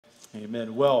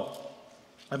Amen. Well,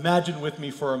 imagine with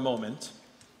me for a moment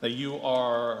that you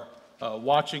are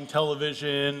watching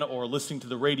television or listening to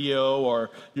the radio, or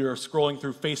you're scrolling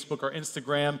through Facebook or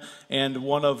Instagram, and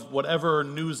one of whatever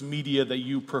news media that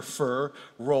you prefer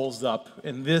rolls up,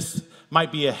 and this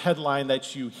might be a headline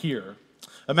that you hear.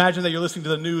 Imagine that you're listening to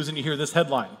the news and you hear this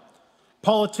headline: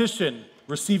 politician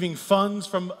receiving funds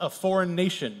from a foreign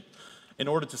nation in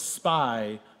order to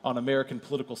spy on American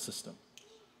political system.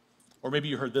 Or maybe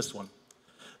you heard this one: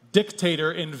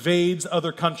 dictator invades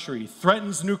other country,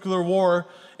 threatens nuclear war,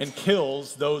 and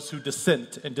kills those who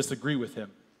dissent and disagree with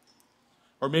him.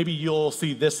 Or maybe you'll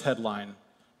see this headline: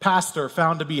 pastor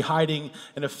found to be hiding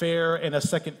an affair and a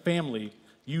second family,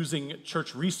 using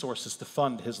church resources to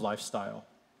fund his lifestyle.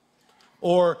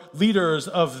 Or leaders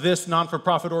of this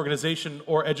non-for-profit organization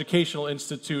or educational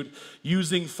institute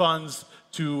using funds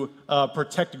to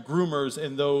protect groomers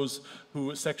and those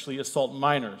who sexually assault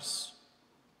minors.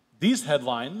 These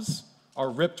headlines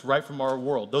are ripped right from our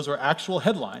world. Those are actual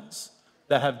headlines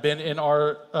that have been in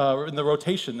the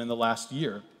rotation in the last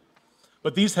year.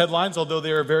 But these headlines, although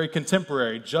they are very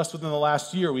contemporary, just within the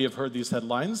last year we have heard these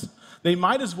headlines, they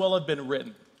might as well have been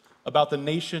written about the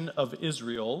nation of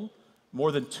Israel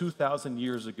more than 2,000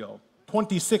 years ago,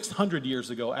 2,600 years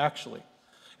ago, actually.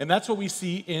 And that's what we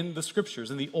see in the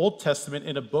scriptures, in the Old Testament,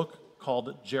 in a book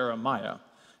called Jeremiah.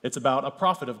 It's about a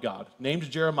prophet of God named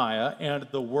Jeremiah and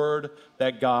the word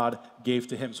that God gave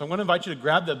to him. So I'm going to invite you to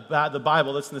grab the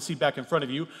Bible that's in the seat back in front of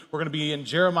you. We're going to be in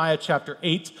Jeremiah chapter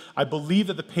 8. I believe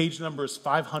that the page number is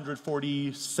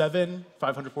 547,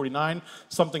 549,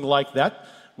 something like that.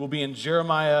 We'll be in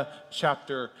Jeremiah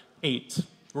chapter 8.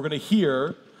 We're going to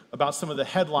hear about some of the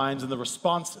headlines and the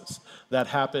responses that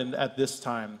happened at this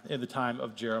time, in the time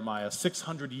of Jeremiah,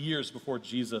 600 years before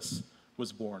Jesus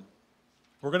was born.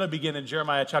 We're going to begin in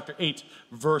Jeremiah chapter 8,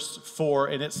 verse 4,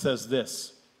 and it says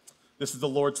this. This is the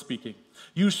Lord speaking.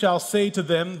 You shall say to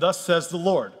them, thus says the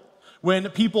Lord, when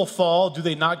people fall, do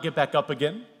they not get back up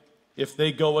again? If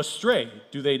they go astray,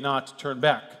 do they not turn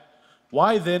back?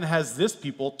 Why then has this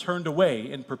people turned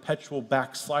away in perpetual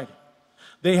backsliding?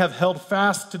 They have held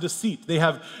fast to deceit. They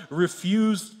have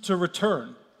refused to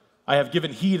return. I have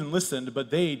given heed and listened,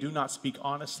 but they do not speak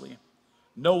honestly.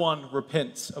 No one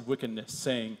repents of wickedness,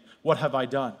 saying, what have I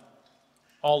done?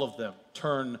 All of them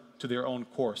turn to their own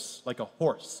course, like a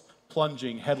horse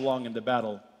plunging headlong into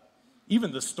battle.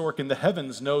 Even the stork in the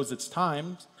heavens knows its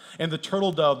times, and the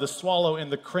turtle dove, the swallow,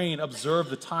 and the crane observe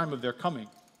the time of their coming.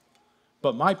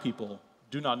 But my people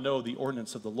do not know the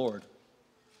ordinance of the Lord.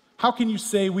 How can you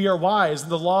say we are wise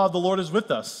and the law of the Lord is with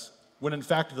us, when in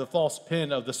fact the false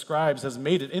pen of the scribes has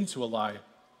made it into a lie?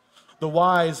 The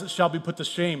wise shall be put to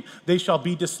shame. They shall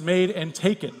be dismayed and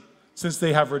taken, since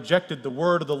they have rejected the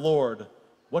word of the Lord.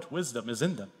 What wisdom is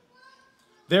in them?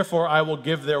 Therefore I will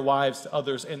give their wives to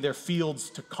others and their fields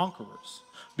to conquerors,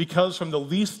 because from the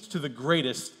least to the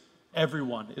greatest,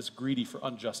 everyone is greedy for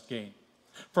unjust gain.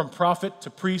 From prophet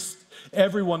to priest,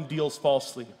 everyone deals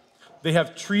falsely. They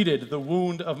have treated the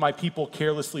wound of my people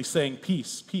carelessly, saying,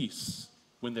 peace, peace,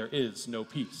 when there is no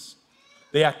peace.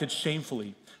 They acted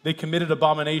shamefully. They committed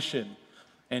abomination,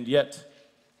 and yet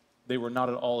they were not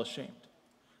at all ashamed.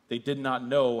 They did not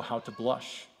know how to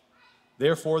blush.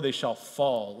 Therefore they shall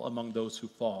fall among those who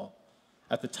fall.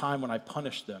 At the time when I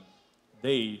punish them,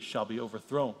 they shall be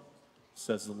overthrown,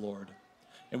 says the Lord.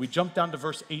 And we jump down to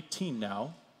verse 18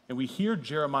 now, and we hear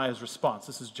Jeremiah's response.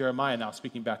 This is Jeremiah now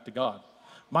speaking back to God.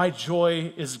 My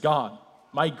joy is gone.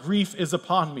 My grief is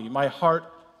upon me. My heart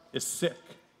is sick.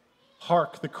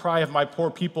 Hark, the cry of my poor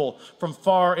people from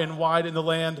far and wide in the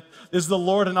land. Is the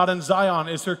Lord not in Zion?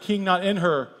 Is her king not in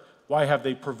her? Why have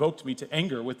they provoked me to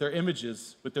anger with their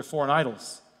images, with their foreign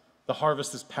idols? The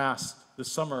harvest is past, the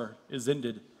summer is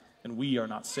ended, and we are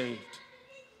not saved.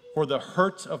 For the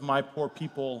hurt of my poor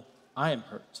people, I am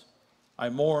hurt. I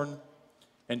mourn,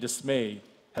 and dismay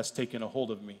has taken a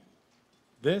hold of me.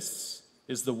 This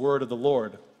is the word of the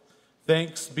Lord.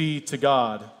 Thanks be to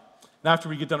God. And after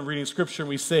we get done reading scripture and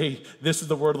we say, this is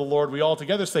the word of the Lord, we all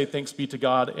together say, thanks be to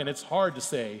God. And it's hard to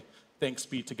say, thanks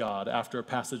be to God after a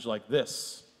passage like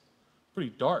this.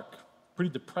 Pretty dark,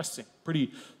 pretty depressing,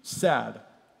 pretty sad.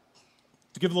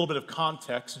 To give a little bit of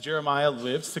context, Jeremiah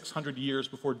lived 600 years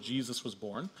before Jesus was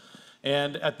born.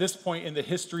 And at this point in the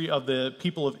history of the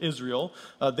people of Israel,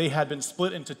 they had been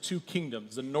split into two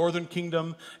kingdoms, the northern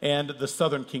kingdom and the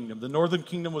southern kingdom. The northern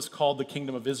kingdom was called the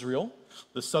kingdom of Israel.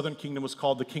 The southern kingdom was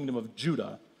called the kingdom of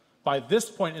Judah. By this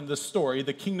point in the story,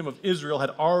 the kingdom of Israel had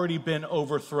already been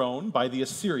overthrown by the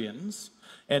Assyrians,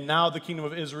 And now the kingdom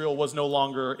of Israel was no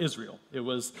longer Israel. It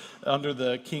was under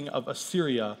the king of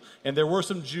Assyria. And there were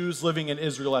some Jews living in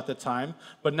Israel at the time,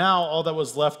 but now all that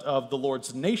was left of the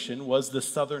Lord's nation was the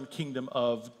southern kingdom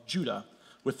of Judah,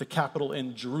 with the capital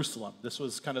in Jerusalem. This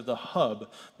was kind of the hub,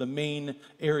 the main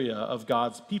area of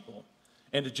God's people.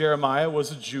 And Jeremiah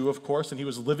was a Jew, of course, and he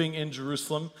was living in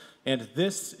Jerusalem, and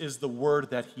this is the word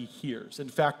that he hears. In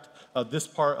fact, this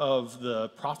part of the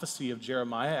prophecy of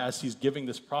Jeremiah, as he's giving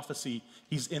this prophecy,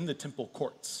 he's in the temple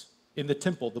courts, in the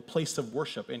temple, the place of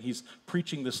worship, and he's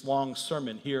preaching this long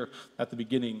sermon here at the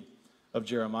beginning of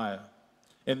Jeremiah.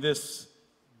 And this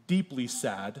deeply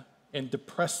sad and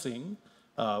depressing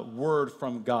word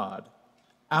from God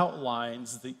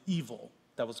outlines the evil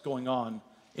that was going on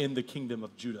in the kingdom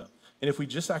of Judah. And if we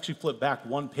just actually flip back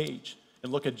one page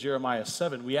and look at Jeremiah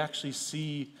 7, we actually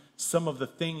see some of the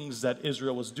things that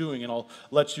Israel was doing, and I'll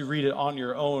let you read it on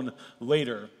your own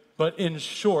later. But in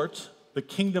short, the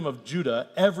kingdom of Judah,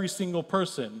 every single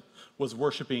person was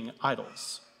worshiping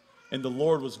idols. And the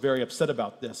Lord was very upset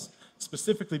about this,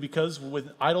 specifically because with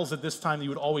idols at this time, you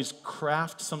would always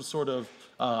craft some sort of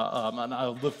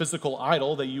the physical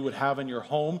idol that you would have in your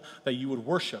home that you would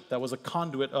worship. That was a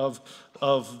conduit of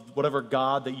whatever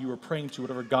God that you were praying to,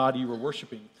 whatever God you were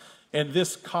worshiping. And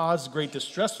this caused great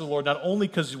distress for the Lord, not only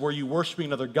because were you worshiping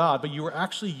another God, but you were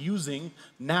actually using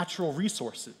natural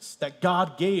resources that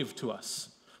God gave to us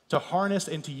to harness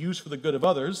and to use for the good of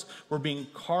others. Were being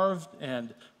carved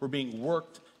and were being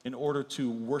worked in order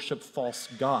to worship false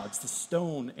gods. The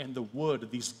stone and the wood,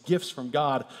 these gifts from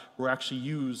God, were actually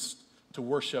used to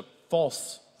worship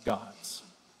false gods.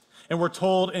 And we're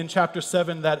told in chapter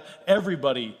 7 that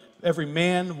everybody, every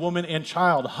man, woman, and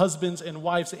child, husbands and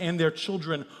wives and their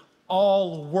children,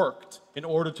 all worked in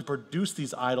order to produce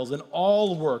these idols, and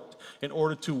all worked in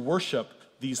order to worship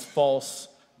these false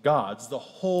gods. The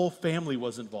whole family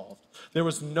was involved. There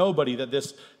was nobody that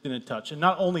this didn't touch. And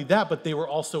not only that, but they were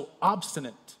also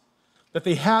obstinate. That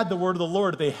they had the word of the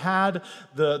Lord, they had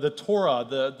the Torah,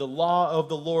 the law of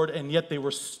the Lord, and yet they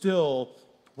were still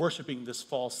worshiping this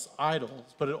false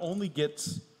idols. But it only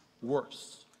gets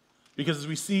worse. Because as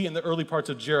we see in the early parts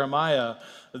of Jeremiah,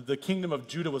 the kingdom of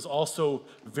Judah was also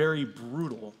very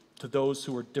brutal to those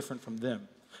who were different from them.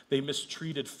 They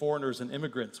mistreated foreigners and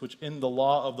immigrants, which in the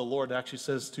law of the Lord actually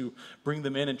says to bring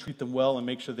them in and treat them well and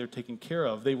make sure they're taken care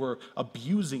of. They were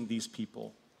abusing these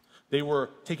people. They were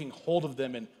taking hold of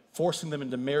them and forcing them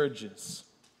into marriages.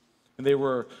 And they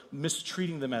were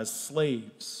mistreating them as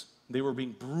slaves. They were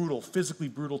being brutal, physically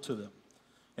brutal to them,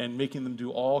 and making them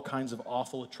do all kinds of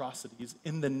awful atrocities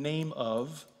in the name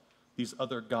of these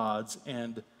other gods.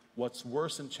 And what's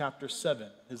worse in chapter 7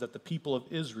 is that the people of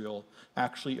Israel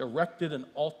actually erected an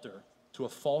altar to a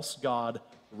false god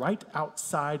right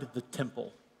outside the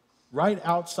temple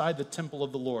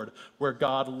of the Lord, where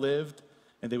God lived,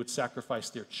 and they would sacrifice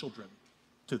their children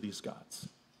to these gods.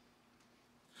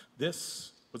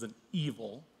 This was an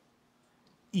evil,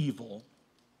 evil,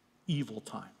 evil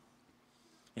time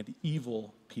and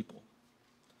evil people.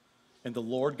 And the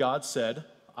Lord God said,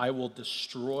 I will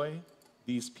destroy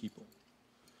these people.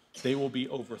 They will be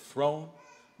overthrown.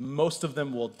 Most of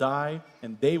them will die,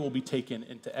 and they will be taken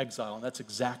into exile. And that's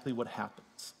exactly what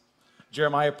happens.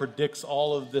 Jeremiah predicts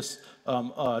all of this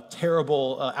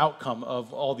terrible outcome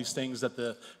of all these things that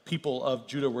the people of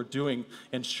Judah were doing.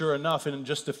 And sure enough, in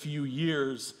just a few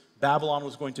years, Babylon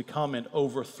was going to come and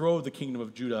overthrow the kingdom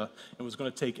of Judah and was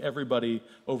going to take everybody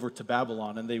over to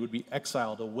Babylon, and they would be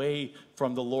exiled away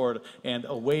from the Lord and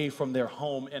away from their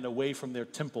home and away from their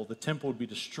temple. The temple would be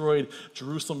destroyed,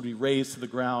 Jerusalem would be razed to the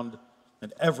ground,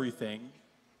 and everything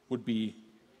would be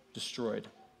destroyed.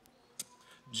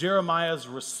 Jeremiah's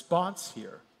response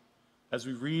here, as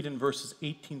we read in verses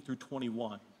 18 through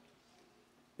 21,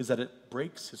 is that it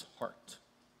breaks his heart.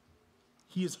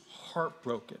 He is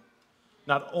heartbroken.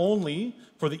 Not only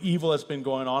for the evil that's been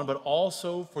going on, but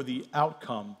also for the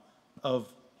outcome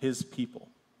of his people.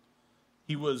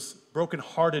 He was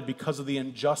brokenhearted because of the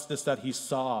injustice that he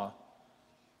saw,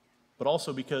 but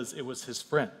also because it was his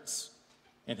friends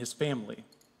and his family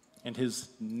and his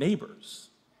neighbors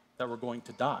that were going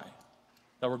to die,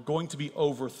 that were going to be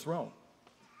overthrown.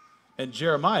 And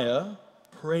Jeremiah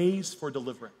prays for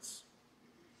deliverance.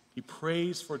 He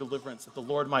prays for deliverance, that the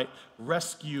Lord might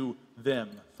rescue them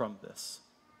from this.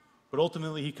 But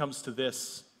ultimately, he comes to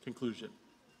this conclusion.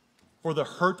 For the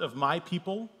hurt of my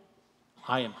people,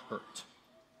 I am hurt.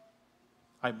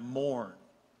 I mourn,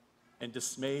 and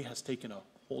dismay has taken a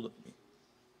hold of me.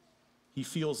 He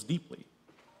feels deeply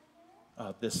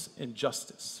this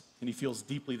injustice, and he feels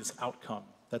deeply this outcome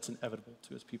that's inevitable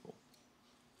to his people.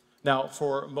 Now,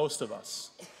 for most of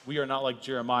us, we are not like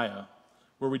Jeremiah,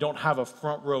 where we don't have a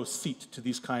front row seat to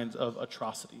these kinds of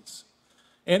atrocities.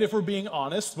 And if we're being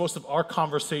honest, most of our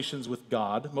conversations with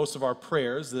God, most of our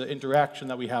prayers, the interaction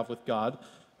that we have with God,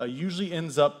 usually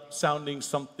ends up sounding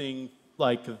something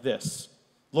like this.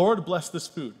 Lord, bless this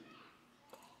food.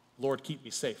 Lord, keep me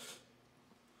safe.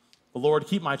 Lord,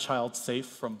 keep my child safe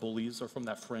from bullies or from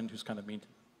that friend who's kind of mean to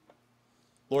me.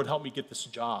 Lord, help me get this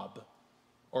job.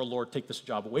 Or Lord, take this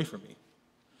job away from me.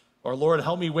 Or Lord,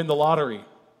 help me win the lottery.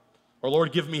 Or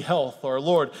Lord, give me health. Or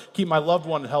Lord, keep my loved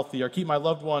one healthy. Or keep my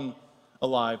loved one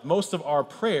alive. Most of our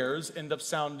prayers end up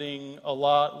sounding a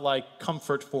lot like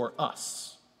comfort for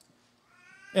us.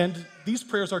 And these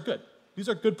prayers are good. These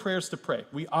are good prayers to pray.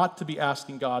 We ought to be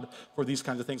asking God for these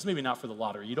kinds of things. Maybe not for the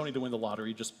lottery. You don't need to win the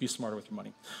lottery. Just be smarter with your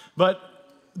money. But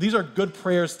these are good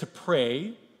prayers to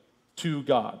pray to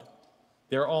God.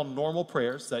 They're all normal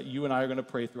prayers that you and I are going to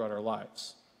pray throughout our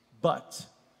lives. But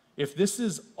if this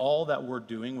is all that we're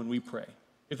doing when we pray,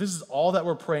 if this is all that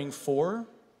we're praying for,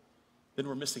 then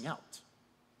we're missing out.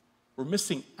 We're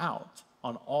missing out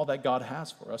on all that God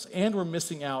has for us, and we're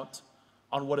missing out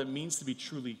on what it means to be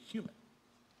truly human.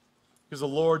 Because the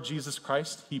Lord Jesus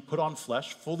Christ, he put on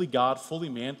flesh, fully God, fully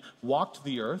man, walked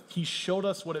the earth. He showed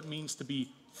us what it means to be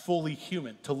fully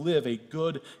human, to live a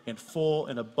good and full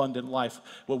and abundant life.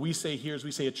 What we say here is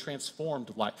we say a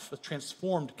transformed life, a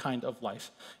transformed kind of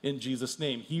life in Jesus'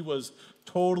 name. He was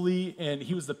totally, and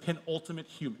he was the penultimate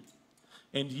human.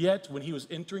 And yet, when he was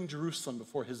entering Jerusalem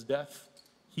before his death,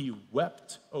 he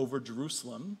wept over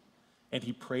Jerusalem, and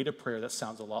he prayed a prayer that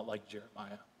sounds a lot like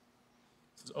Jeremiah.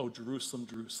 It says, "Oh, Jerusalem,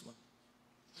 Jerusalem,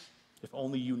 if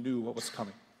only you knew what was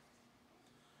coming."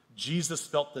 Jesus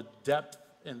felt the depth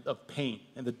of pain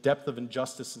and the depth of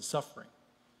injustice and suffering,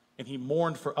 and he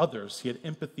mourned for others. He had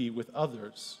empathy with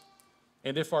others.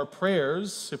 And if our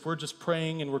prayers, if we're just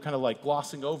praying and we're kind of like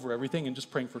glossing over everything and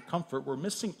just praying for comfort, we're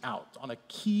missing out on a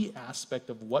key aspect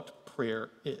of what prayer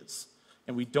is.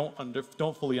 And we don't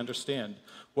fully understand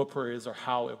what prayer is or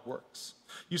how it works.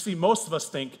 You see, most of us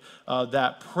think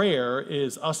that prayer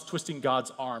is us twisting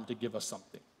God's arm to give us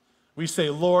something. We say,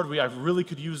 Lord, I really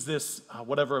could use this,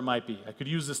 whatever it might be. I could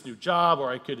use this new job,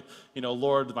 or I could,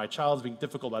 Lord, my child's being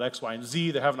difficult about X, Y, and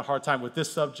Z. They're having a hard time with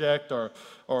this subject, or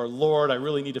Lord, I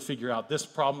really need to figure out this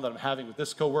problem that I'm having with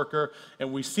this coworker.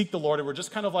 And we seek the Lord, and we're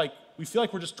just kind of like, we feel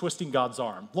like we're just twisting God's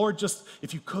arm. Lord, just,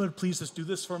 if you could, please just do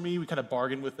this for me. We kind of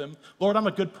bargain with him. Lord, I'm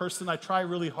a good person. I try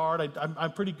really hard.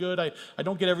 I'm pretty good. I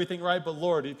don't get everything right, but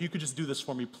Lord, if you could just do this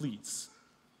for me, please.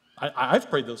 I've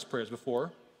prayed those prayers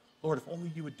before. Lord, if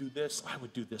only you would do this, I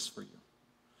would do this for you.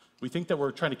 We think that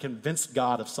we're trying to convince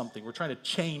God of something. We're trying to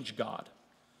change God.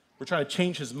 We're trying to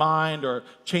change his mind or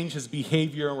change his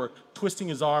behavior, and we're twisting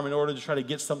his arm in order to try to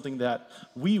get something that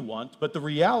we want. But the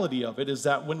reality of it is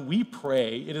that when we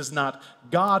pray, it is not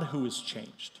God who is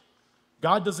changed.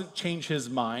 God doesn't change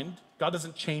his mind. God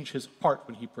doesn't change his heart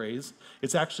when he prays.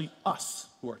 It's actually us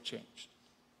who are changed.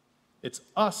 It's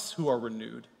us who are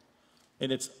renewed,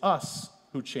 and it's us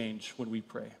who change when we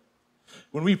pray.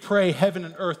 When we pray, heaven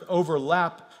and earth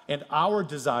overlap, and our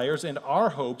desires and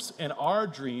our hopes and our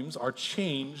dreams are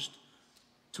changed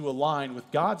to align with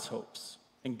God's hopes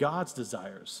and God's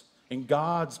desires and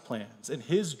God's plans and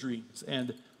his dreams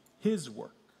and his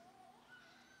work.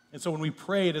 And so when we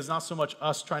pray, it is not so much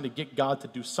us trying to get God to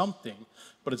do something,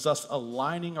 but it's us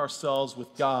aligning ourselves with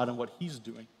God and what he's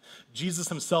doing. Jesus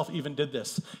himself even did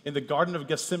this. In the Garden of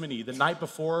Gethsemane, the night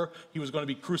before he was going to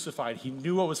be crucified, he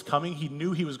knew what was coming. He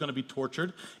knew he was going to be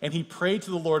tortured. And he prayed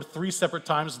to the Lord 3 separate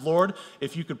times, Lord,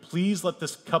 if you could please let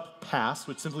this cup pass,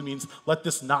 which simply means let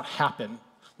this not happen.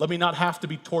 Let me not have to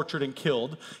be tortured and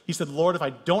killed. He said, Lord, if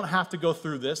I don't have to go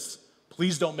through this,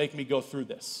 please don't make me go through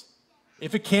this.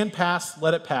 If it can pass,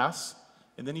 let it pass.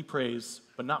 And then he prays,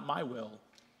 but not my will,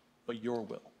 but your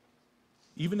will.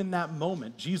 Even in that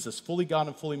moment, Jesus, fully God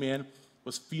and fully man,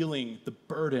 was feeling the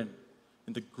burden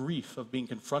and the grief of being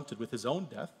confronted with his own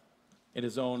death and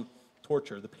his own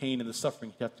torture, the pain and the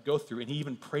suffering he'd have to go through. And he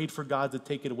even prayed for God to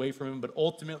take it away from him. But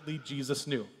ultimately, Jesus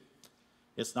knew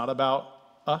it's not about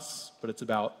us, but it's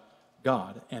about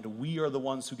God. And we are the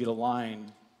ones who get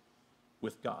aligned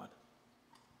with God.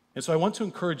 And so I want to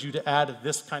encourage you to add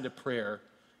this kind of prayer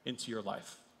into your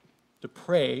life, to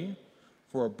pray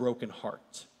for a broken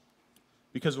heart.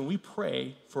 Because when we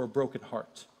pray for a broken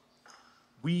heart,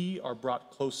 we are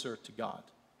brought closer to God.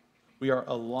 We are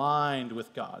aligned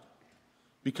with God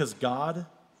because God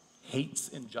hates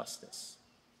injustice.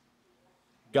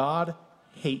 God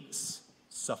hates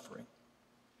suffering.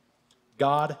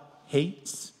 God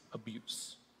hates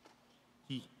abuse.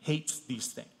 He hates these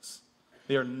things.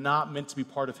 They are not meant to be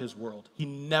part of his world. He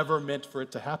never meant for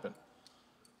it to happen.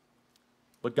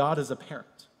 But God is a parent.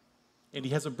 And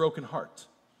he has a broken heart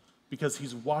because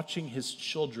he's watching his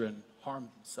children harm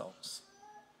themselves.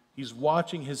 He's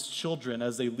watching his children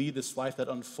as they lead this life that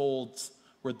unfolds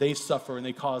where they suffer and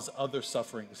they cause other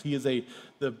sufferings. He has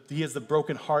the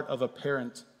broken heart of a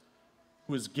parent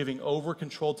who is giving over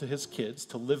control to his kids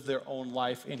to live their own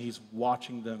life, and he's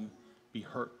watching them be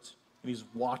hurt, and he's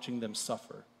watching them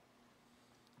suffer.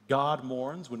 God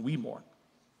mourns when we mourn,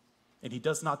 and he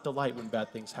does not delight when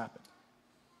bad things happen.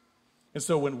 And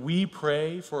so when we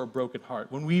pray for a broken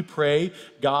heart, when we pray,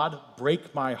 God,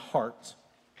 break my heart,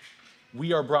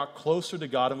 we are brought closer to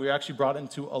God, and we are actually brought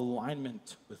into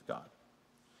alignment with God.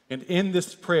 And in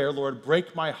this prayer, Lord,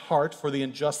 break my heart for the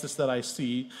injustice that I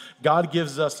see, God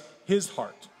gives us his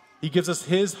heart. He gives us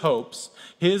his hopes,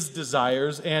 his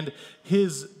desires, and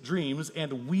his dreams,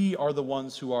 and we are the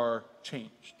ones who are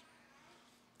changed.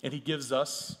 And he gives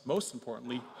us, most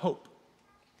importantly, hope.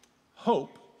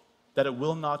 Hope that it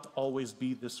will not always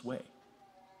be this way,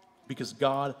 because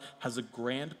God has a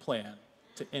grand plan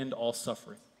to end all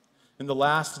suffering. In the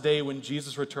last day when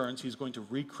Jesus returns, he's going to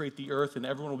recreate the earth, and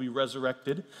everyone will be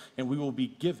resurrected, and we will be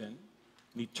given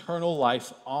an eternal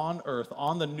life on earth,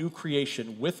 on the new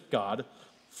creation with God,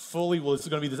 fully. Well, this is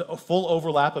going to be a full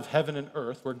overlap of heaven and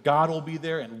earth, where God will be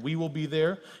there and we will be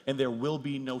there, and there will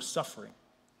be no suffering.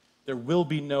 There will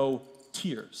be no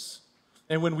tears.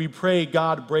 And when we pray,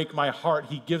 God, break my heart,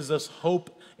 he gives us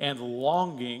hope and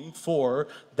longing for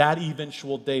that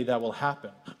eventual day that will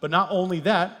happen. But not only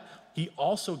that, he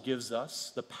also gives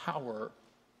us the power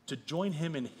to join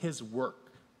him in his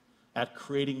work at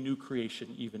creating new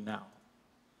creation even now.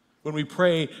 When we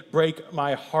pray, break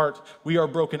my heart, we are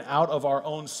broken out of our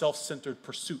own self-centered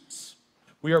pursuits.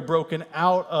 We are broken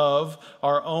out of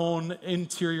our own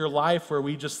interior life where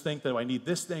we just think that I need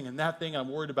this thing and that thing. I'm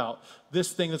worried about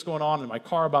this thing that's going on in my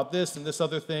car, about this and this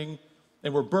other thing.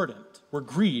 And we're burdened, we're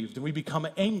grieved, and we become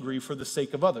angry for the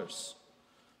sake of others.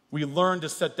 We learn to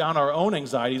set down our own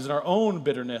anxieties and our own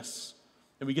bitterness,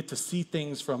 and we get to see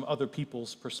things from other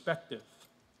people's perspective.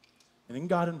 And then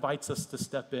God invites us to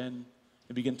step in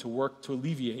and begin to work to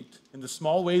alleviate, in the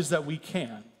small ways that we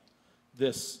can,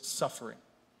 this suffering,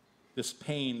 this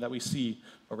pain that we see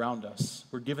around us.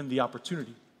 We're given the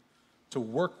opportunity to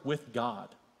work with God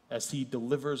as he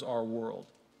delivers our world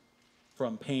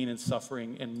from pain and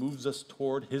suffering and moves us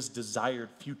toward his desired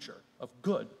future of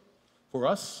good for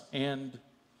us and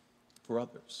for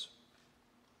others.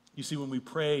 You see, when we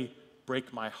pray,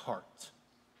 break my heart,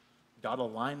 God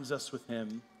aligns us with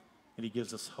him, and he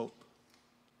gives us hope.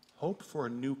 Hope for a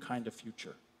new kind of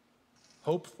future.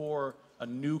 Hope for a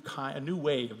new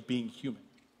way of being human.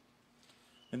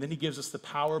 And then he gives us the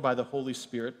power by the Holy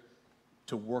Spirit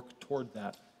to work toward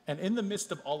that. And in the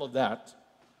midst of all of that,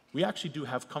 we actually do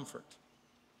have comfort.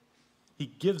 He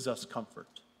gives us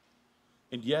comfort.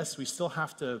 And yes, we still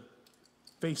have to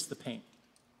face the pain.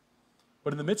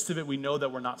 But in the midst of it, we know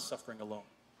that we're not suffering alone.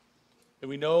 And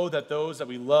we know that those that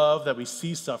we love, that we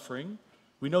see suffering,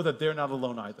 we know that they're not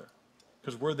alone either,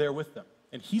 because we're there with them,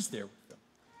 and he's there with them,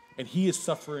 and he is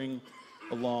suffering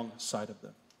alongside of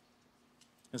them.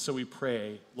 And so we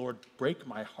pray, Lord, break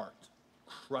my heart,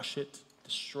 crush it,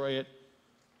 destroy it,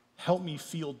 help me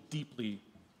feel deeply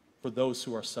for those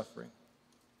who are suffering.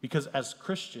 Because as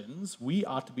Christians, we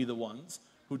ought to be the ones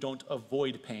who don't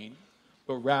avoid pain,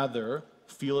 but rather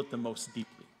feel it the most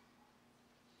deeply.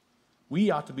 We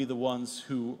ought to be the ones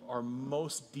who are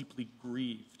most deeply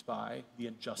grieved by the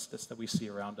injustice that we see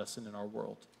around us and in our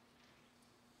world.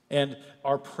 And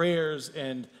our prayers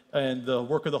and the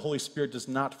work of the Holy Spirit does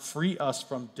not free us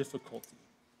from difficulty,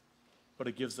 but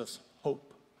it gives us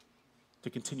hope to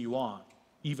continue on,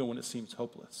 even when it seems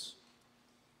hopeless.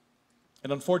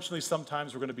 And unfortunately,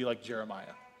 sometimes we're going to be like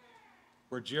Jeremiah,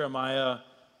 where Jeremiah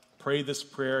prayed this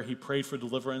prayer, he prayed for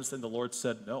deliverance, and the Lord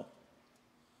said, no,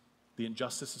 the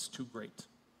injustice is too great.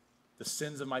 The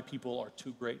sins of my people are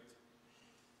too great.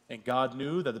 And God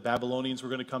knew that the Babylonians were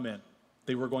going to come in.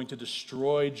 They were going to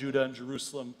destroy Judah and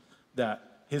Jerusalem,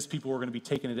 that his people were going to be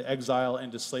taken into exile,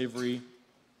 into slavery.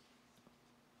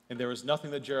 And there was nothing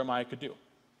that Jeremiah could do.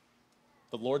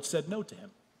 The Lord said no to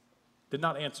him, did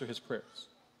not answer his prayers.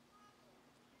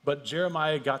 But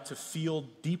Jeremiah got to feel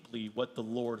deeply what the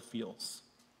Lord feels.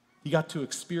 He got to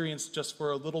experience just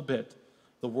for a little bit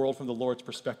the world from the Lord's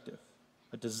perspective,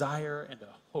 a desire and a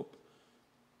hope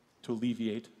to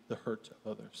alleviate the hurt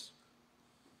of others.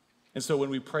 And so when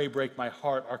we pray, break my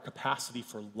heart, our capacity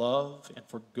for love and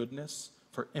for goodness,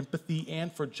 for empathy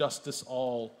and for justice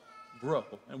all grow.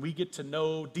 And we get to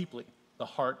know deeply the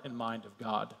heart and mind of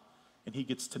God, and he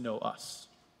gets to know us.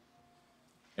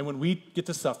 And when we get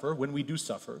to suffer, when we do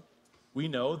suffer, we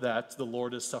know that the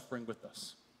Lord is suffering with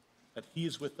us, that he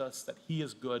is with us, that he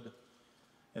is good,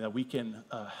 and that we can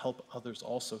help others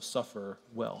also suffer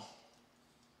well.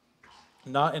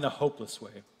 Not in a hopeless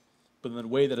way, but in a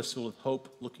way that is filled with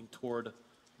hope, looking toward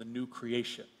the new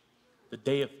creation, the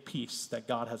day of peace that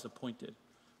God has appointed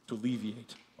to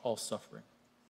alleviate all suffering.